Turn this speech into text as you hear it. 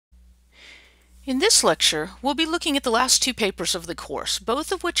In this lecture, we'll be looking at the last two papers of the course,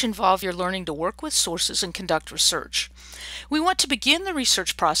 both of which involve your learning to work with sources and conduct research. We want to begin the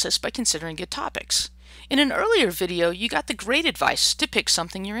research process by considering good topics. In an earlier video, you got the great advice to pick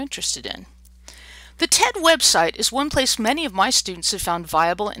something you're interested in. The TED website is one place many of my students have found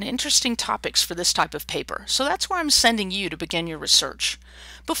viable and interesting topics for this type of paper, so that's where I'm sending you to begin your research.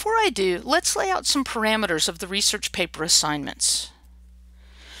 Before I do, let's lay out some parameters of the research paper assignments.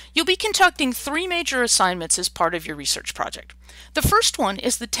 You'll be conducting three major assignments as part of your research project. The first one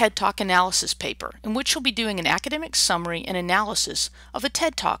is the TED Talk analysis paper, in which you'll be doing an academic summary and analysis of a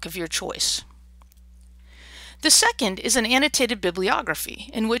TED Talk of your choice. The second is an annotated bibliography,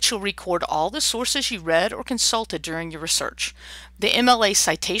 in which you'll record all the sources you read or consulted during your research, the MLA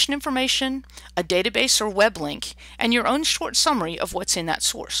citation information, a database or web link, and your own short summary of what's in that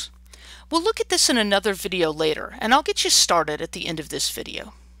source. We'll look at this in another video later, and I'll get you started at the end of this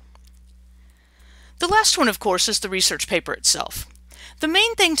video. The last one, of course, is the research paper itself. The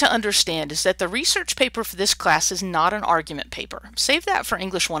main thing to understand is that the research paper for this class is not an argument paper. Save that for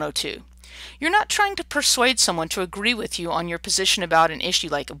English 102. You're not trying to persuade someone to agree with you on your position about an issue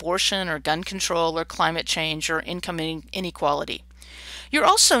like abortion or gun control or climate change or income inequality. You're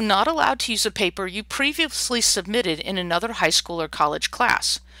also not allowed to use a paper you previously submitted in another high school or college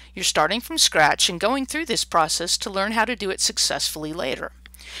class. You're starting from scratch and going through this process to learn how to do it successfully later.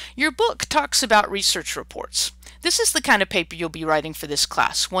 Your book talks about research reports. This is the kind of paper you'll be writing for this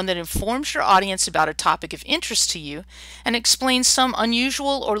class, one that informs your audience about a topic of interest to you and explains some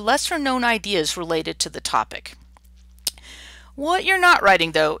unusual or lesser known ideas related to the topic. What you're not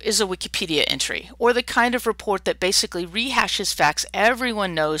writing, though, is a Wikipedia entry, or the kind of report that basically rehashes facts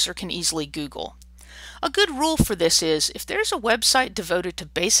everyone knows or can easily Google. A good rule for this is, if there's a website devoted to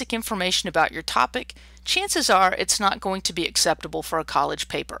basic information about your topic, chances are it's not going to be acceptable for a college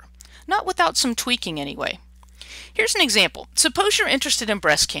paper. Not without some tweaking anyway. Here's an example. Suppose you're interested in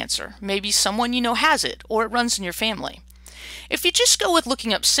breast cancer. Maybe someone you know has it, or it runs in your family. If you just go with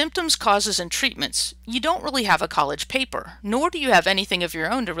looking up symptoms, causes, and treatments, you don't really have a college paper, nor do you have anything of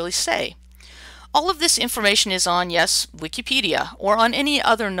your own to really say. All of this information is on, yes, Wikipedia, or on any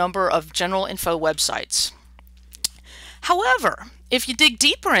other number of general info websites. However, if you dig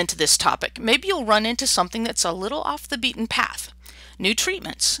deeper into this topic, maybe you'll run into something that's a little off the beaten path. New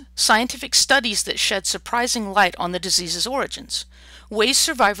treatments, scientific studies that shed surprising light on the disease's origins, ways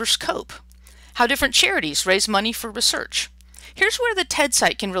survivors cope, how different charities raise money for research. Here's where the TED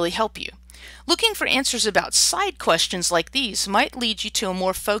site can really help you. Looking for answers about side questions like these might lead you to a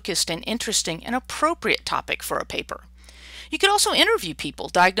more focused and interesting and appropriate topic for a paper. You could also interview people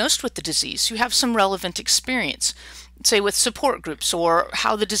diagnosed with the disease who have some relevant experience, say with support groups, or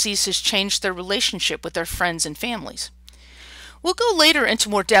how the disease has changed their relationship with their friends and families. We'll go later into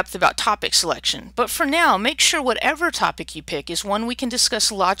more depth about topic selection, but for now, make sure whatever topic you pick is one we can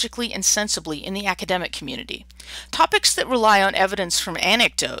discuss logically and sensibly in the academic community. Topics that rely on evidence from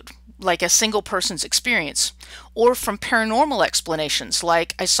anecdote, like a single person's experience, or from paranormal explanations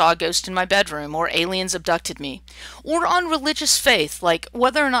like I saw a ghost in my bedroom or aliens abducted me, or on religious faith like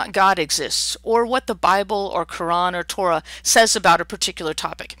whether or not God exists or what the Bible or Quran or Torah says about a particular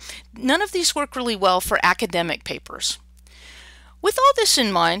topic. None of these work really well for academic papers. With all this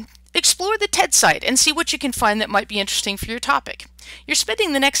in mind, explore the TED site and see what you can find that might be interesting for your topic. You're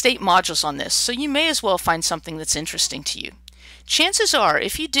spending the next 8 modules on this, so you may as well find something that's interesting to you. Chances are,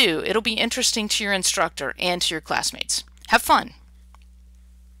 if you do, it'll be interesting to your instructor and to your classmates. Have fun!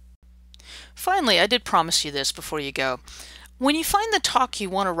 Finally, I did promise you this before you go. When you find the talk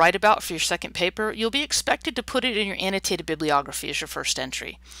you want to write about for your second paper, you'll be expected to put it in your annotated bibliography as your first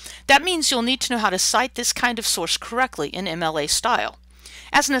entry. That means you'll need to know how to cite this kind of source correctly in MLA style.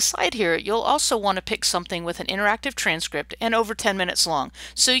 As an aside here, you'll also want to pick something with an interactive transcript and over 10 minutes long,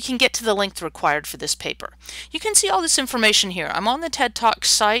 so you can get to the length required for this paper. You can see all this information here. I'm on the TED Talk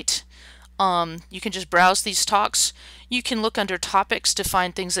site. You can just browse these talks. You can look under topics to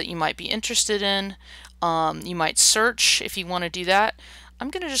find things that you might be interested in. You might search if you want to do that. I'm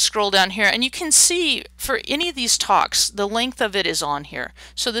going to just scroll down here, and you can see for any of these talks, the length of it is on here.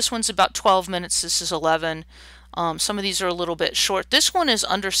 So this one's about 12 minutes. This is 11. Some of these are a little bit short. This one is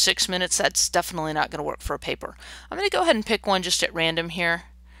under 6 minutes. That's definitely not going to work for a paper. I'm going to go ahead and pick one just at random here.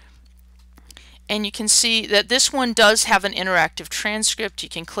 And you can see that this one does have an interactive transcript. You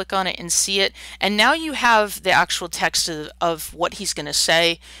can click on it and see it. And now you have the actual text of what he's going to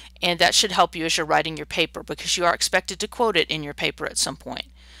say. And that should help you as you're writing your paper, because you are expected to quote it in your paper at some point.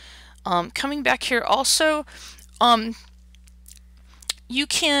 Coming back here also, you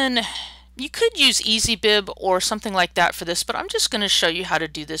can You could use EasyBib or something like that for this, but I'm just going to show you how to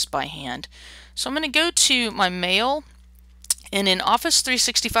do this by hand. So I'm going to go to my mail, and in Office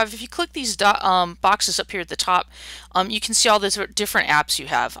 365, if you click these boxes up here at the top, you can see all the different apps you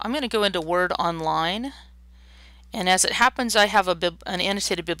have. I'm going to go into Word Online, and as it happens, I have an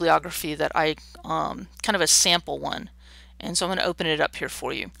annotated bibliography that I kind of a sample one. And so I'm going to open it up here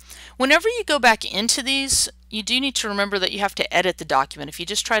for you. Whenever you go back into these, you do need to remember that you have to edit the document. If you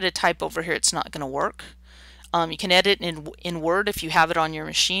just try to type over here, it's not going to work. You can edit in Word if you have it on your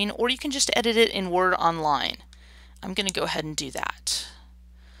machine, or you can just edit it in Word Online. I'm going to go ahead and do that.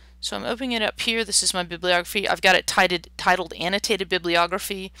 So I'm opening it up here. This is my bibliography. I've got it titled Annotated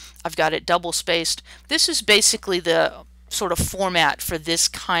Bibliography. I've got it double spaced. This is basically the sort of format for this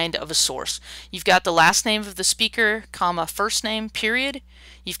kind of a source. You've got the last name of the speaker, comma, first name, period.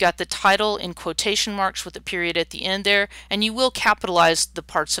 You've got the title in quotation marks with a period at the end there, and you will capitalize the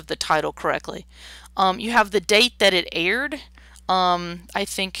parts of the title correctly. You have the date that it aired. I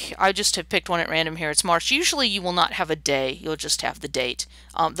think I just have picked one at random here. It's March. Usually you will not have a day. You'll just have the date,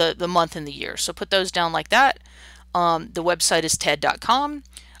 the month and the year. So put those down like that. The website is TED.com.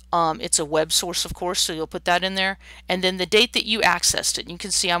 It's a web source, of course, so you'll put that in there. And then the date that you accessed it. You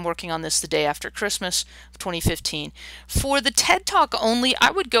can see I'm working on this the day after Christmas of 2015. For the TED Talk only,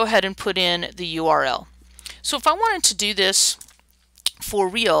 I would go ahead and put in the URL. So if I wanted to do this for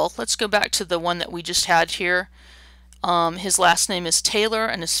real, let's go back to the one that we just had here. His last name is Taylor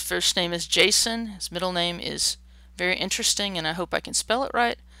and his first name is Jason. His middle name is very interesting, and I hope I can spell it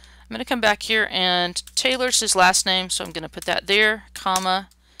right. I'm going to come back here, and Taylor's his last name, so I'm going to put that there, comma,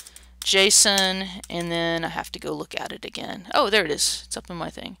 Jason, and then I have to go look at it again. Oh, there it is. It's up in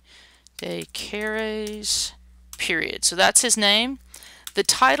my thing. De Carres, period. So that's his name. The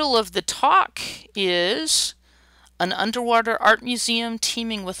title of the talk is An Underwater Art Museum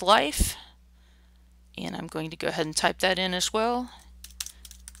Teeming with Life. And I'm going to go ahead and type that in as well.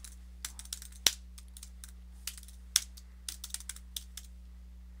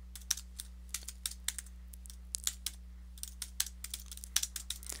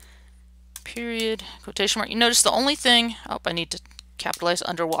 Period, quotation mark. You notice the only thing, oh, I need to capitalize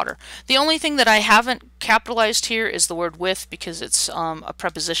underwater. The only thing that I haven't capitalized here is the word with, because it's a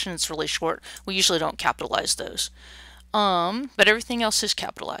preposition, it's really short. We usually don't capitalize those. But everything else is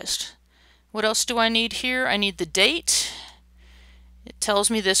capitalized. What else do I need here? I need the date. It tells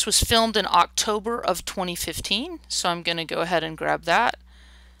me this was filmed in October of 2015, so I'm going to go ahead and grab that.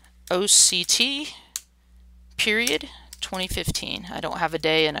 OCT, period, 2015. I don't have a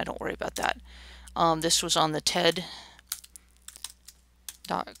day, and I don't worry about that. This was on the TED.com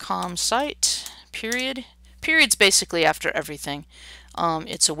site, period. Period's basically after everything.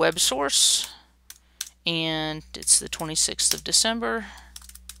 It's a web source, and it's the 26th of December,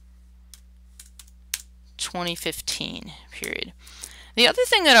 2015, period. The other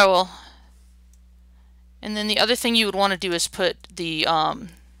thing that I will, and then the other thing you would want to do is put the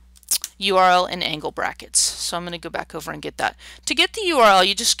URL in angle brackets. So I'm going to go back over and get that. To get the URL,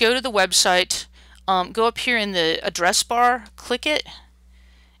 you just go to the website, go up here in the address bar, click it,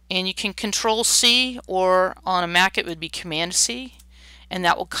 and you can Control-C, or on a Mac it would be Command-C, and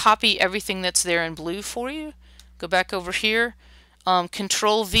that will copy everything that's there in blue for you. Go back over here.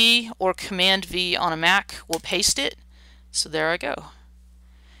 Control-V or Command-V on a Mac will paste it. So there I go.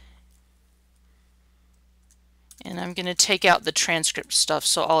 And I'm going to take out the transcript stuff,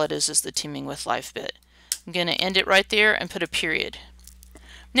 so all it is the Teeming with Life bit. I'm going to end it right there and put a period.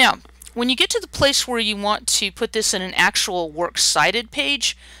 Now, when you get to the place where you want to put this in an actual Works Cited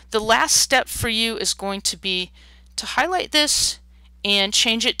page, the last step for you is going to be to highlight this and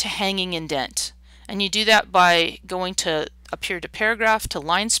change it to hanging indent. And you do that by going to up here to paragraph, to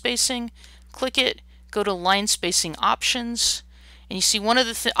line spacing, click it, go to line spacing options, and you see one of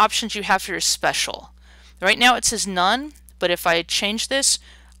the options you have here is special. Right now it says none, but if I change this,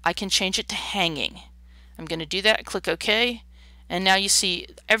 I can change it to hanging. I'm going to do that, click OK, and now you see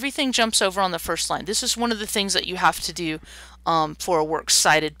everything jumps over on the first line. This is one of the things that you have to do for a Works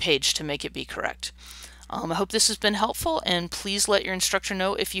Cited page to make it be correct. I hope this has been helpful, and please let your instructor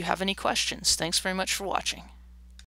know if you have any questions. Thanks very much for watching.